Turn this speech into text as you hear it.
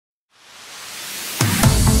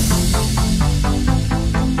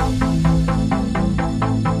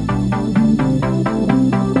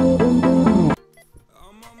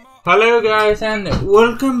Hello guys and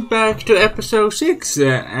welcome back to episode 6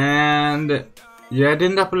 and yeah, I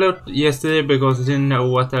didn't upload yesterday because I didn't know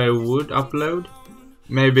what I would upload.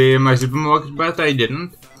 Maybe my supermarket, but I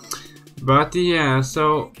didn't. But yeah,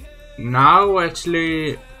 so now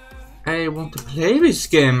actually I want to play this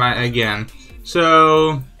game again.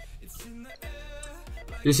 So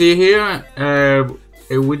you see here,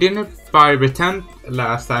 we didn't buy the tent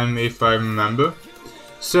last time if I remember.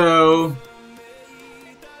 So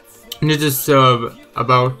need to serve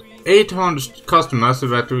about 800 customers so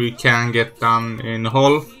that we can get done in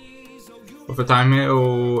half of the time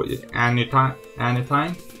or anytime.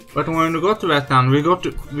 But when we got to that done, we got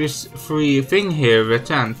this free thing here, the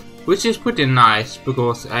tent, which is pretty nice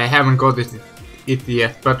because I haven't got it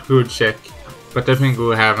yet, but good check. But I think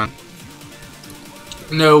we haven't.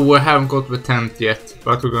 No, we haven't got the tent yet,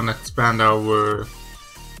 but we're gonna expand our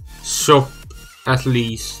shop at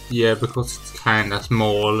least, yeah, because it's kinda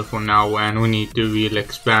small for now and we need to really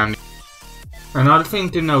expand. Another thing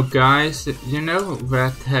to know, guys, you know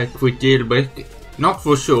that quick jailbreak, not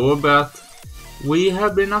for sure, but we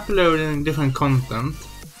have been uploading different content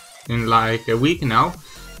in like a week now,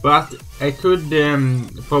 but I could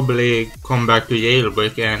probably come back to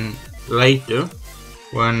jailbreak and later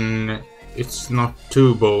when it's not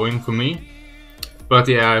too boring for me. But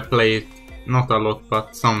yeah, I play it not a lot,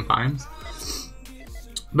 but sometimes.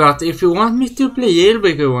 But if you want me to play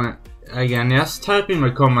jailbreak again, just type in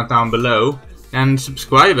the comment down below and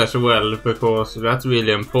subscribe as well, because that's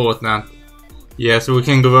really important. Yeah, so we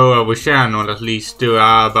can grow our channel at least to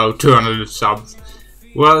about 200 subs.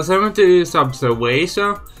 Well, 70 subs away,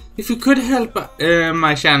 so if you could help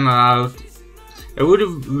my channel out, I would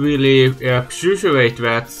really appreciate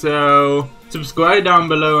that. So subscribe down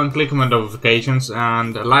below and click on the notifications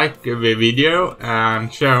and like the video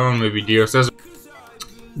and share on the videos as well.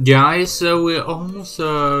 Guys, so we're almost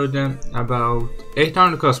served about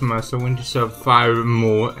 800 customers, so we need to serve 5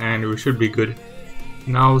 more and we should be good.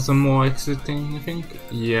 Now some more exiting, I think.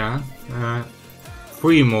 Yeah,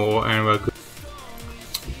 3 more and we're good.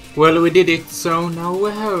 Well, we did it, so now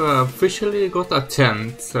we have officially got a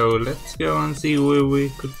tent, so let's go and see where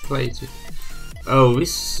we could place it. Oh,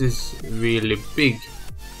 this is really big.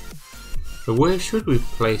 So where should we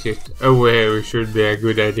place it? Oh, where should be a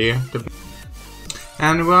good idea.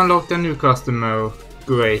 And we unlocked a new customer.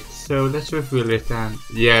 Great, so let's refill it and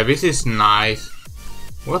yeah, this is nice.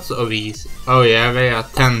 What's all these? Oh yeah, they are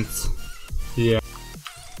tents. Yeah.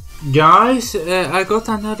 Guys, I got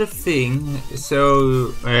another thing, so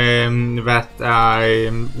that I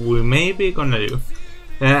will maybe gonna do.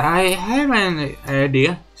 I have an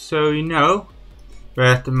idea, so you know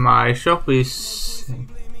that my shop is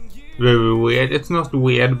very weird. It's not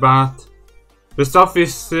weird, but the stuff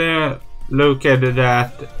is located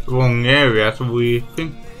at wrong area, so I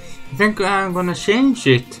think I'm gonna change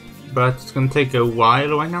it, but it's gonna take a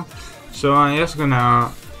while right now. So I'm just gonna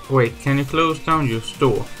wait. Can you close down your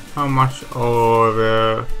store? How much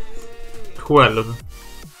of 12?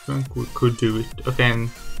 I think we could do it. Okay,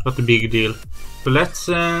 not a big deal. So let's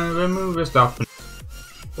remove the stuff.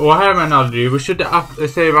 Oh, I have another idea. We should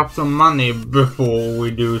save up some money before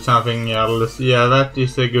we do something else. Yeah, that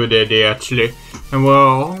is a good idea actually. And we're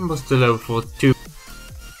almost to level 42.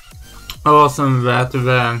 Awesome that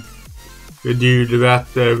the dude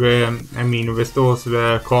that the stores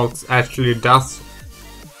the cards actually does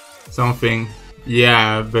something.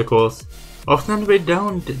 Yeah, because often we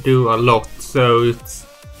don't do a lot, so it's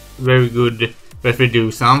very good that we do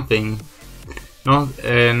something. Not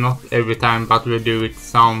every time, but we do it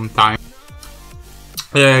sometime.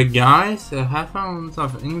 Guys, I have found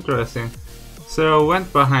something interesting. So I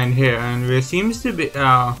went behind here and there seems to be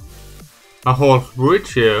a half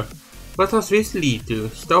bridge here. What does this lead to?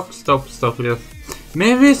 Stop. Yes.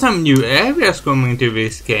 Maybe some new areas coming to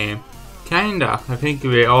this game. Kinda. I think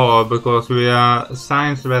we are, because we are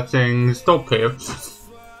signs that saying stop here.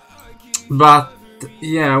 But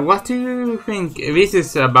yeah, what do you think this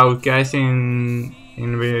is about, guys? In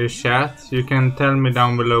the chat, you can tell me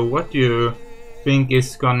down below what you think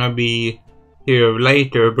is gonna be here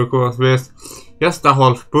later, because there's just a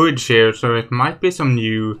half bridge here, so it might be a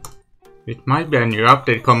new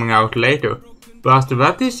update coming out later. But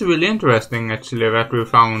that is really interesting actually, that we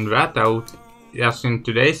found that out just in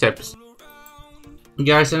today's episode.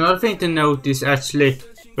 Guys, another thing to note is actually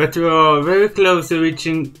that we are very close to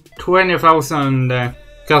reaching 20,000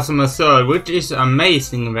 customers served, which is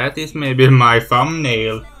amazing. That is maybe my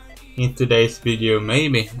thumbnail in today's video,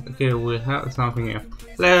 maybe. Okay, we have something here.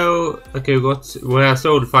 Hello. Okay, we have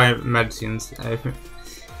sold 5 medicines.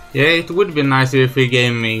 Yeah, it would be nice if he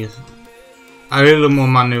gave me a little more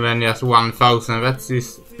money than just 1,000. That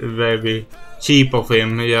is very cheap of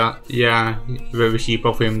him. Yeah, very cheap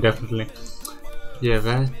of him, definitely. Yeah,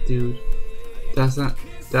 that dude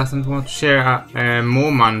doesn't want to share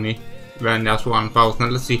more money than just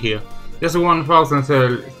 1,000. Let's see here. Just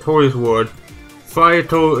 1,000 toys worth. 5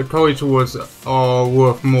 toys worth are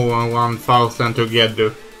worth more than 1,000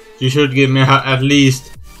 together. You should give me at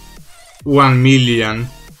least 1 million.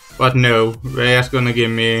 But no, they're just gonna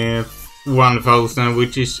give me 1,000,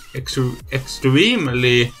 which is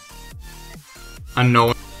extremely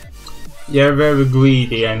annoying. Yeah, very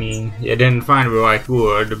greedy. I mean, I didn't find the right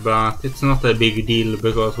word, but it's not a big deal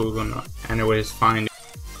because we're gonna anyways find it.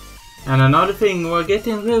 And another thing, we're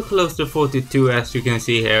getting real close to 42, as you can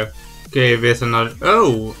see here. Okay, there's another.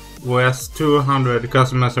 Oh, we're just 200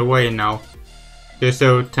 customers away now. Okay,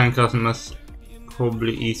 so 10 customers,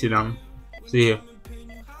 probably easy done. See here.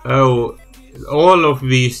 Oh, all of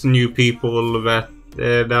these new people that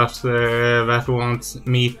that wants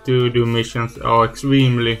me to do missions are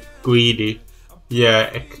extremely greedy. Yeah,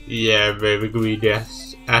 very greedy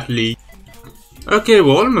at least. Okay,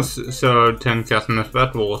 we almost served 10 customers.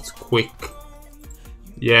 That was quick.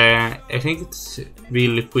 Yeah, I think it's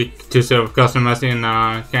really quick to serve customers in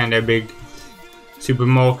a kinda big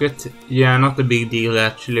supermarket. Yeah, not a big deal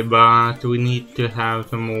actually, but we need to have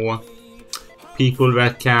some more people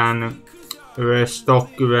that can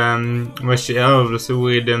stock the shelves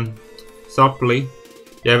with supply.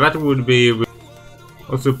 Yeah, that would be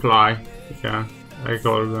a supply. Yeah, I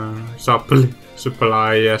call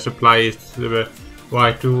supply. Yeah, supply is the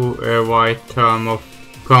right term of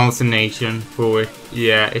pronunciation for it.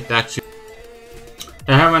 Yeah, it actually.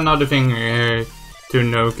 I have another thing to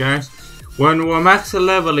know, guys. When we're max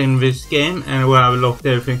level in this game and we have locked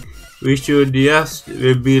everything, we should just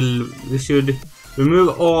we should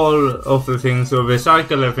remove all of the things, so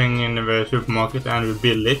recycle everything in the supermarket and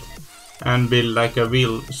rebuild it. And build like a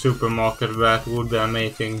real supermarket. That would be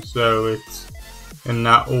amazing. So it's in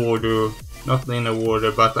a order, not in a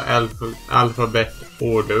order, but the alphabet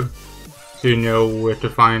order. So you know where to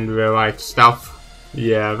find the right stuff.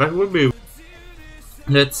 Yeah, that would be.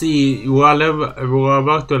 Let's see, we're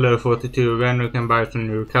about to level 42, then we can buy some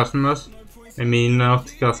new customers. I mean,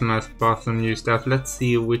 not customers, but some new stuff. Let's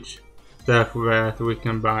see which stuff that we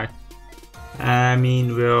can buy. I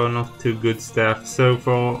mean, we are not too good stuff so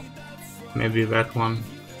far. Maybe that one,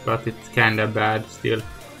 but it's kinda bad still.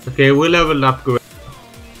 Okay, we leveled up good.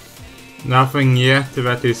 Nothing yet,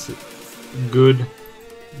 that is good.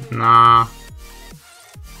 Nah.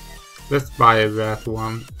 Let's buy that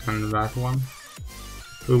one and that one.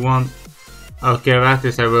 We want. Okay, that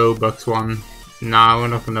is a Roblox one. Nah, we're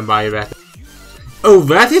not gonna buy that. Oh,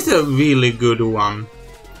 that is a really good one.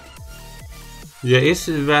 Yeah, is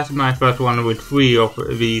that my first one with 3 of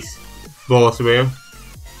these balls where?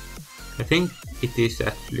 I think it is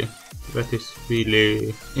actually. That is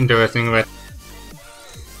really interesting.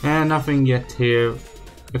 And nothing yet here.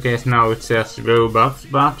 Okay, so now it says Robux,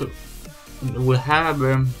 but we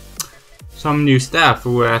have some new stuff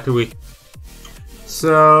that we.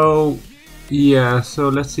 So yeah, so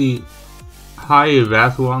let's see. Hi,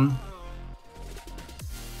 that one.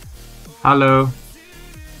 Hello.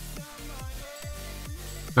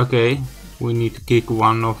 Okay, we need to kick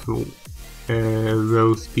one of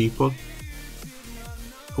those people.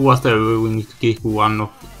 Whatever, we need to kick one of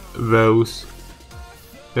those.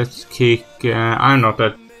 Let's kick. I'm not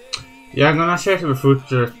that. Yeah, I'm gonna check the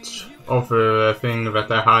footage of the thing that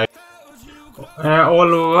I hide.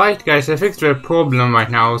 Alright, guys, I fixed the problem right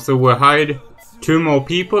now. So we hide 2 more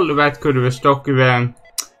people that could restock the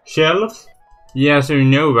shelves. Yeah, so you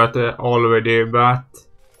know that already, but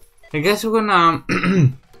I guess we're gonna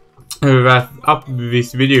wrap up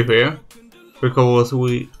this video here, because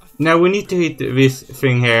we need to hit this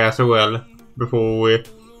thing here as well before we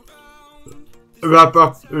wrap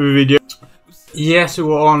up the video. Yes,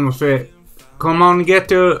 we're almost there. Come on, get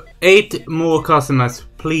to 8 more customers,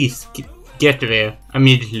 please. Get there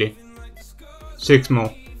immediately. 6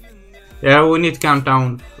 more. Yeah, we need to count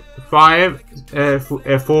down 5,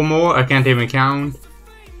 4 more. I can't even count.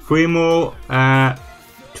 3 more.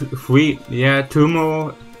 3. Yeah, 2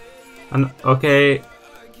 more. And okay,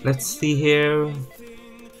 let's see here.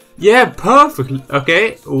 Yeah, perfect.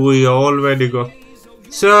 Okay, we already got.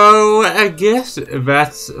 So I guess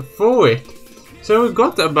that's for it. So we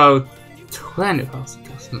got about 20,000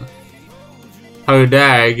 customers. How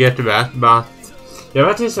dare I get that? But yeah,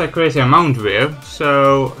 that is a crazy amount there.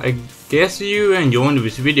 So I guess you enjoyed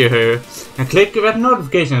this video here, and click that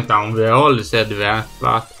notifications down there. I already said that,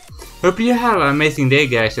 but hope you have an amazing day,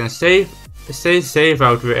 guys, and stay safe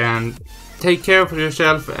out there, and take care of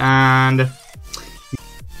yourself, and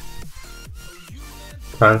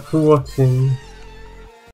Thanks for watching.